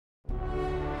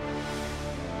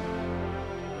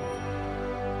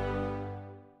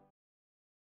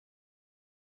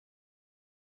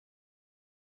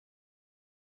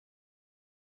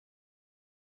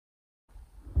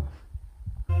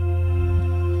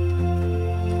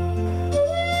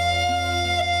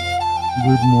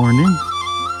Good morning.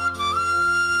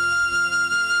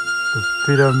 The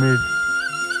pyramid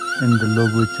in the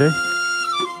Lobuche,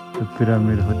 the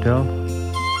Pyramid Hotel.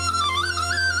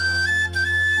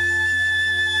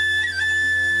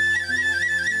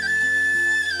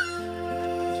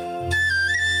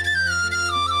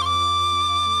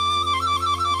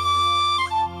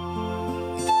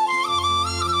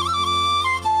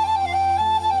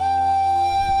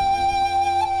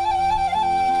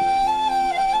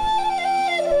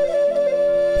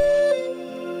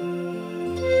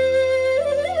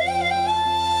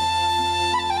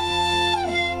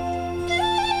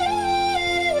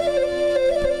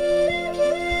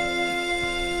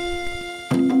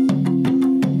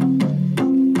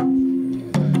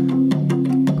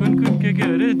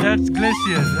 That's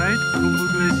glacier, right? Kongma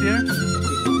Glacier.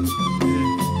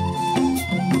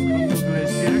 Kongma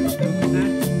Glacier, over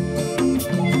there.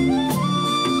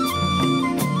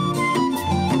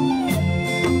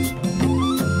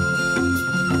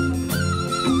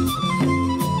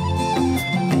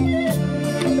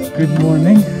 Good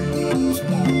morning,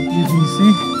 EBC.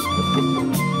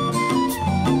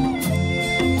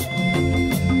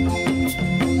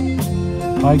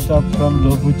 Hiked up from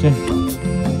Lobuche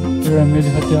Pyramid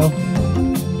Hotel.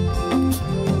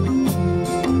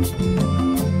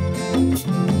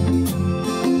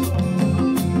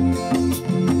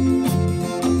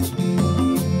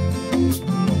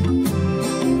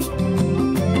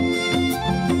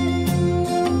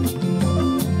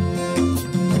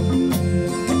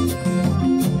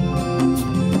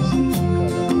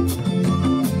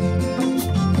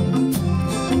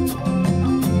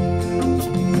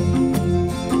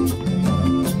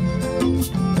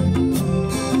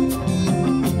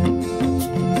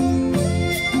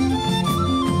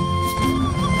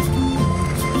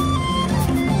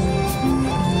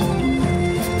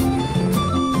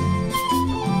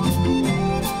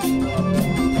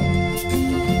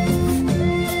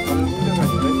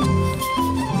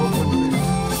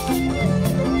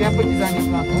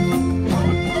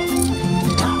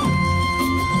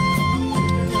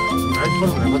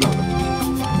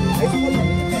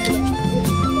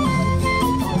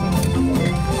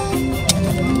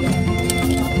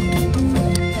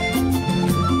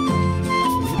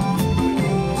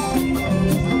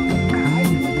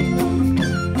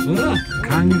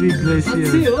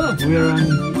 Glacier.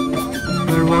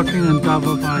 We're walking on top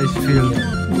of ice field.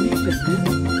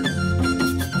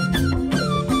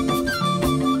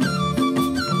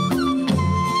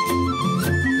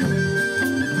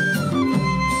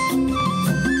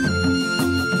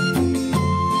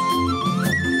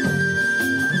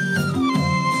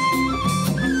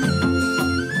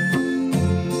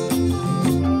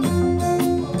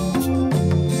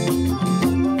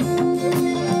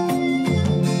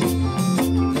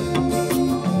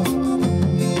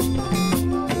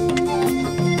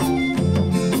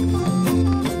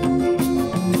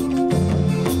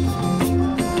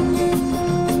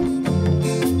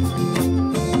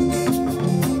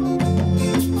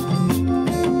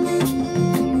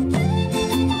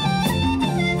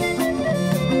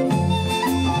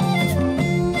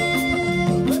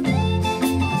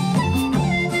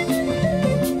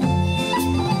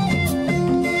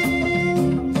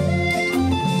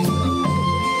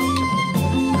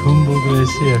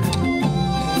 Glacier.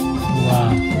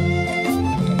 Wow,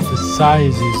 the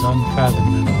size is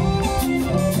unfathomable.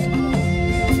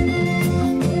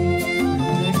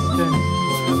 It extends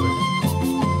forever.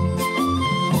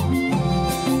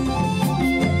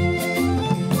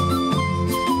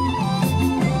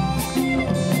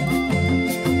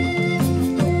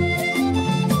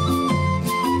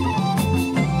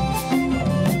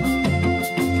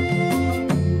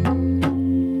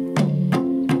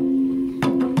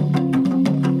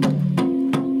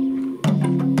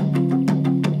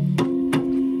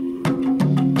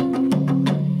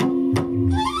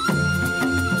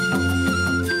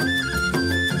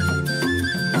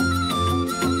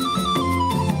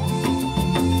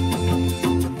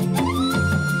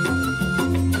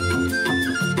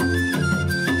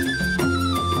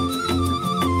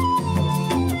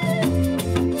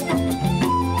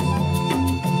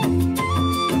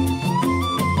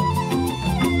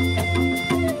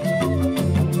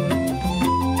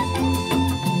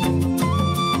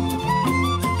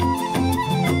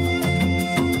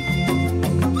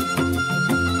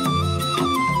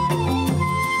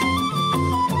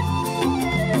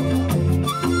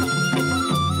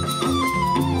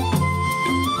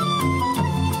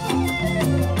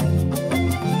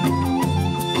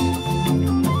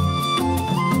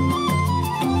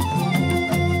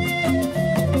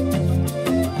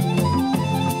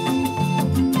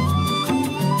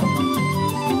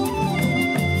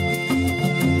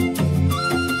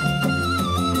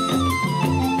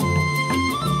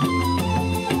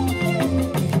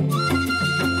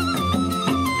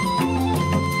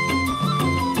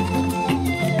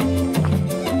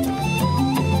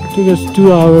 Took us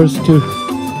 2 hours to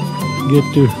get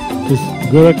to this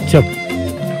Gorakchap.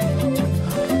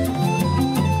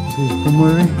 This is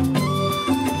Kumari.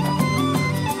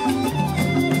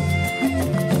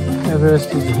 Everest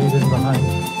is hidden behind,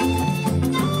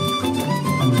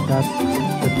 and that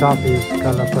the top is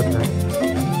Patthar.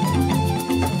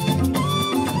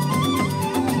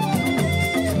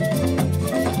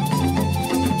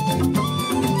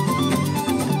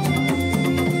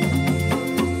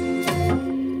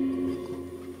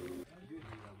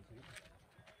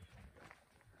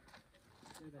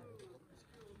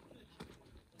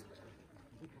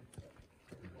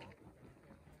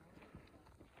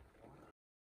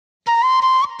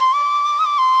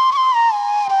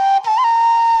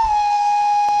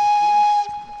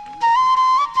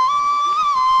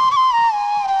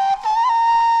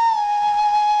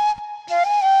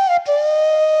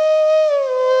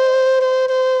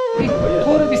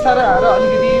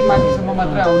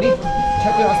 मात्र आउने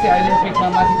ठ्याक्कै अस्ति island पिकमा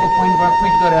माथिको पोइन्टबाट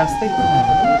quit गरे जस्तै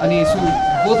अनि सो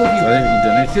बोथ अफ यु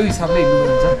त्यो हिसाबले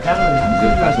हिँड्नुहुन्छ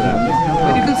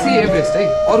यु सी एभरेस्ट है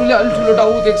अरूले अलि ठुलो टाउ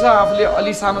देख्छ आफूले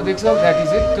अलि सानो देख्छ द्याट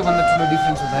इज इट त्योभन्दा ठुलो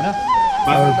डिफ्रेन्स हुँदैन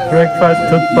breakfast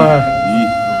thukpa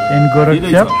in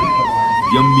Gorakhpur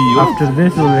after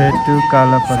this we'll head to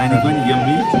Patthar.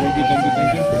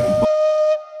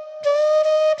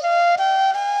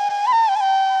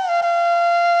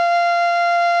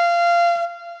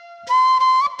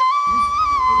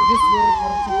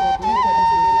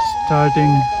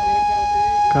 Starting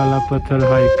Patthar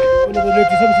hike.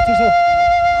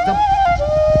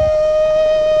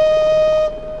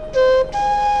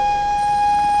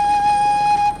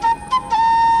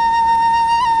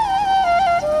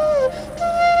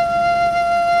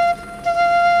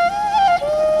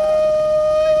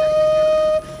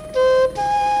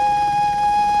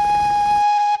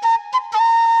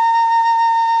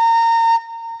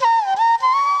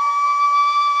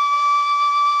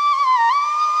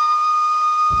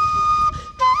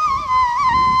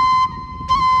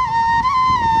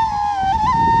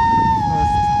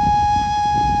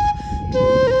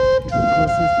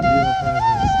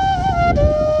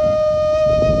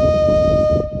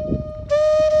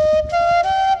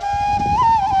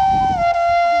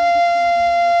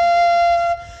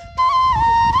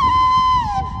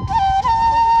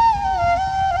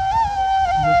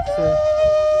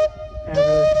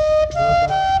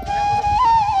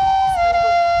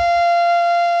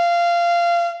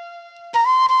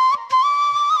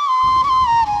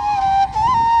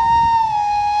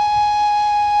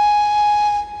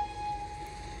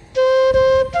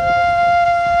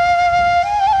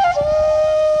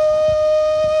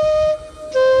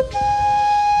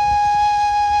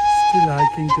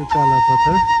 Hiking to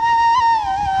Patthar.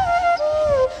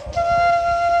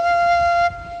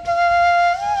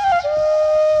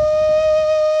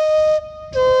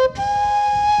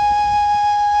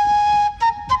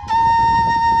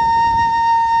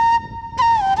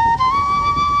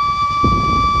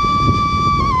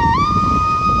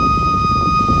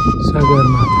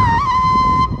 Sagarmatha,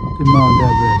 the Mount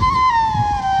Everest.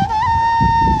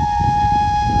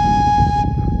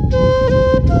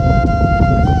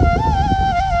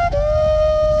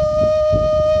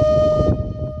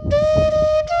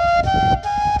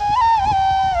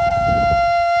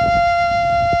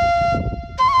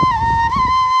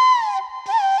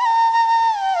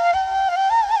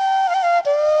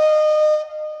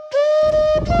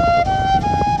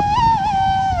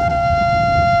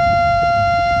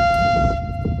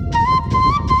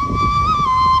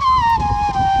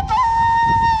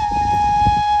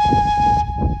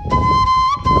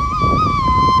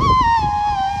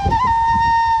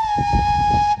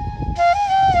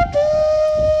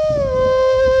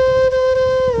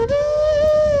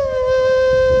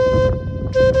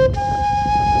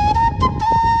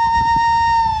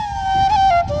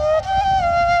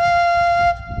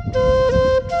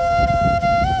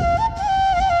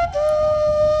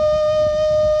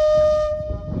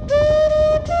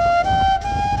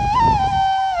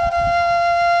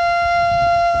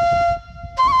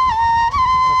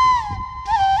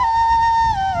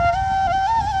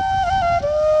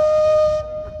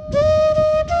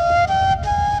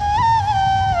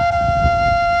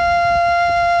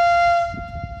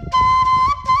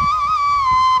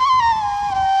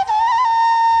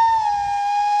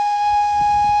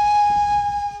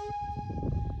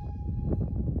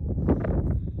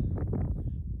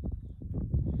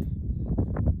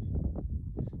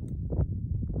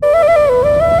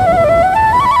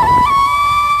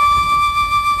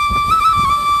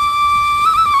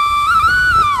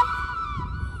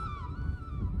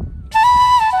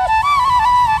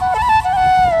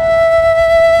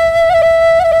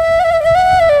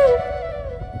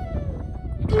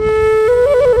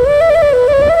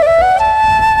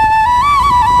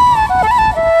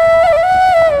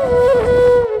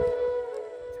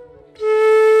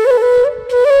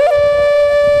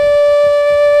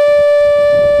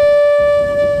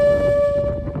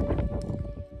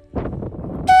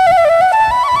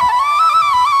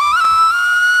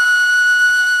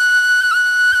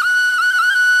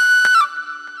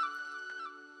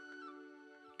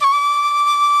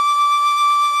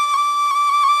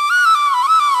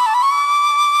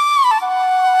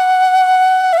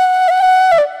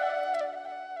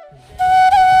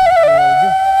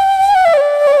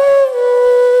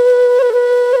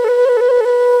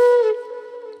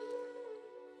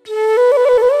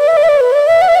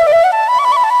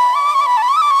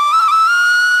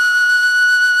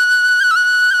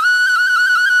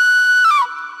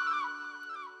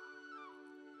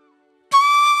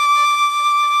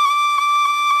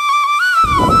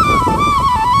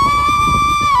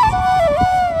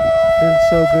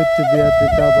 good to be at the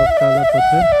top of Kala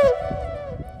Patthar.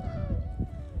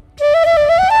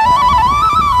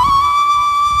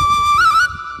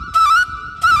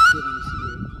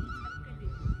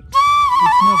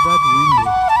 It's not that windy.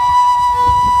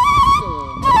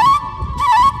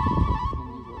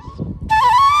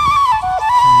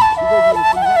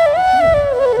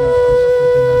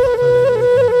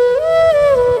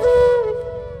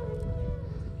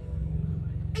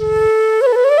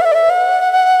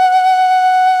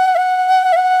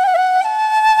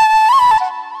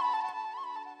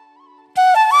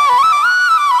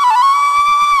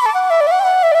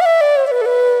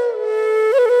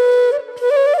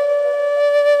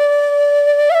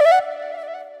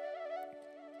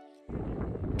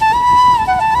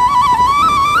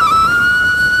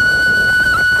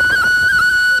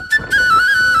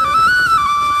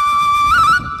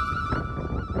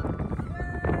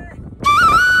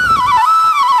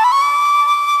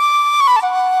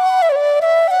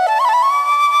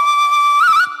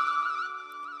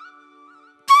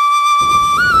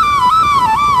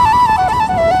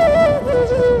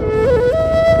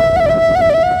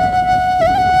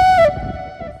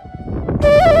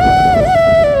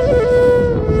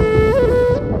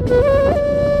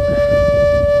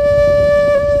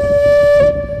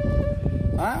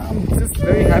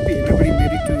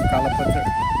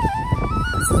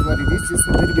 Just a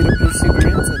little bit of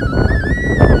perseverance and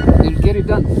you'll get it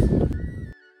done.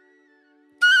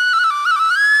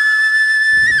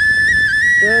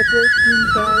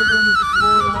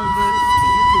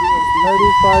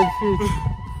 13,435 feet.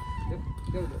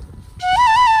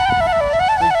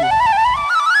 Thank you.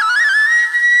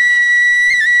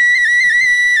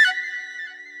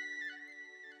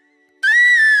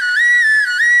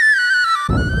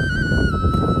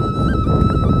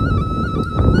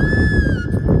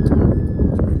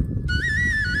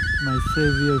 My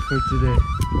savior for today.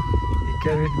 He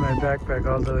carried my backpack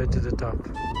all the way to the top.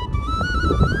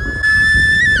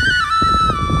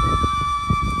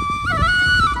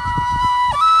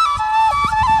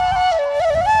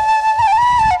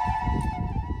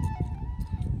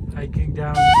 Hiking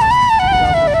down from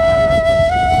top of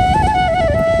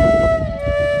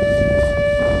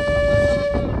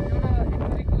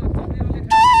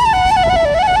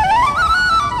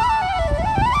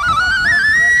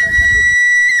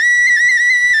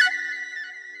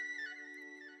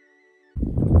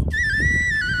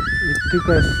It took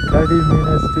us 30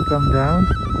 minutes to come down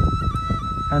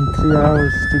and 3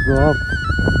 hours to go up.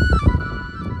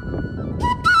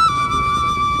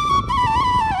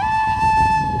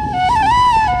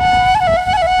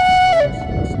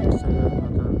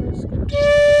 Sagarmatha Base Camp.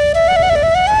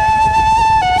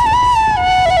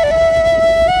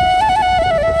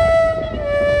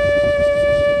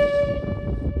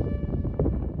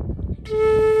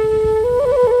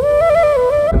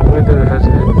 The weather has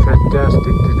been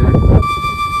fantastic today.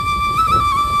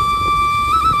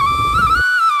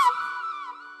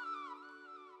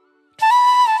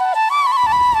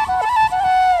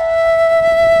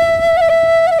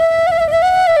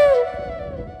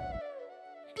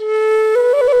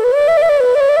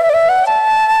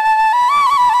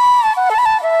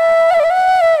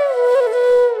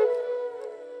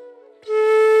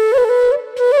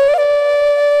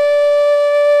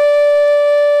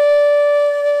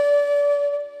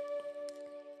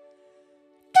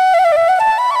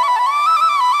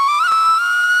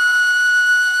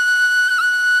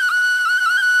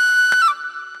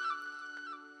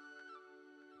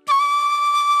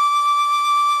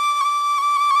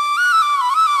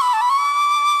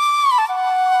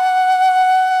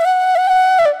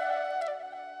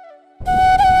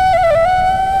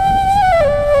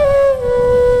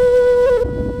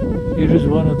 It is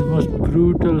one of the most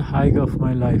brutal hike of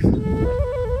my life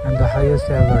and the highest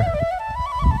ever.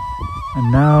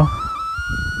 And now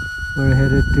we're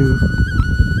headed to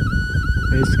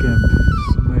base camp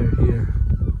somewhere here.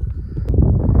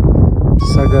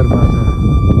 Sagarmatha,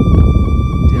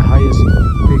 the highest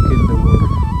peak in the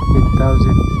world with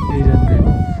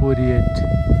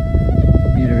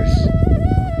 1,848 meters.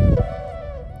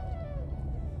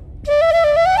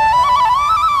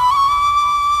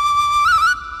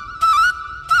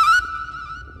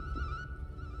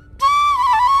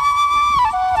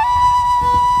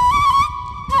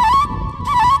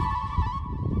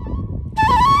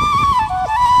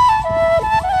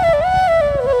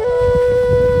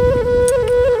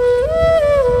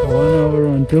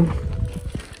 To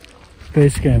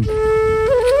base camp.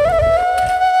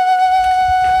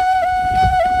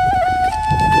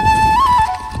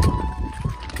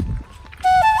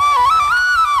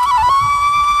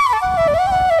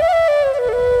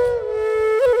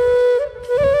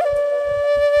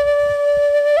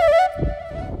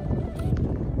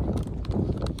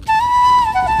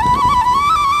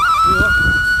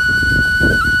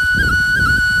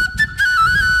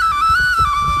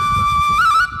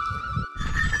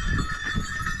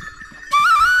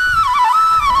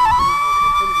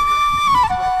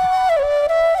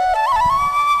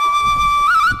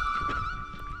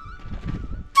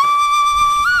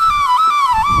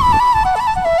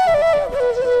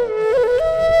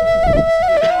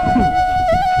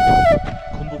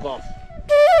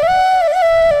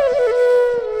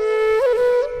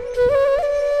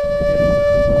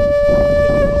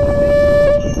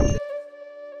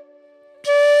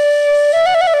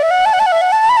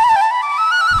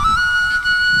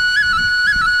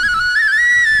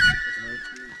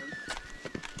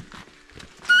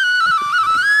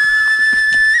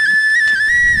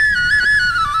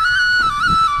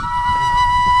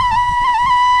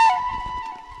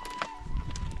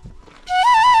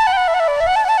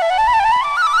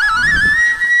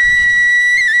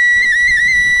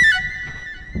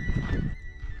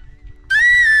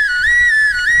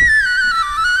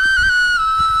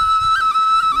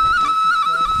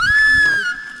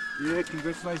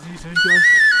 So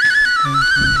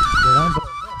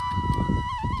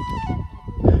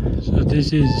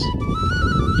this is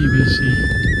EBC.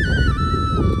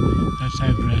 That's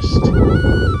Everest.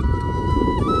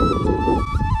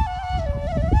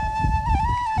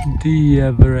 The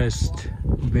Everest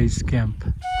Base Camp.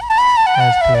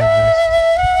 That's the Everest.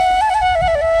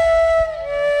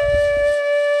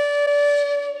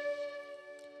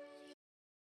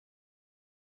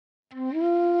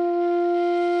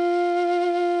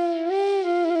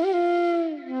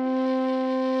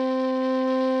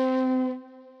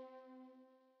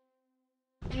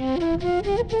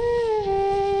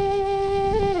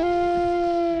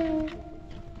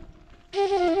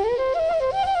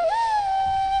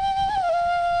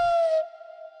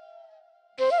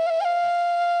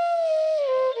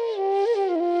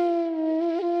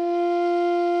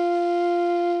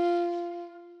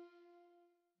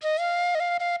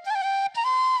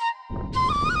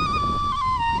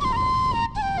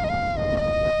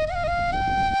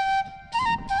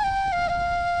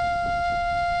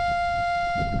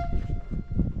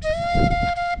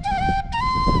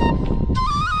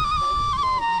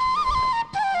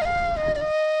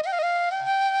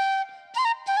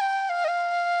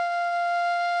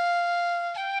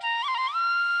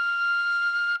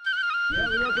 Yeah,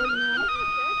 we are going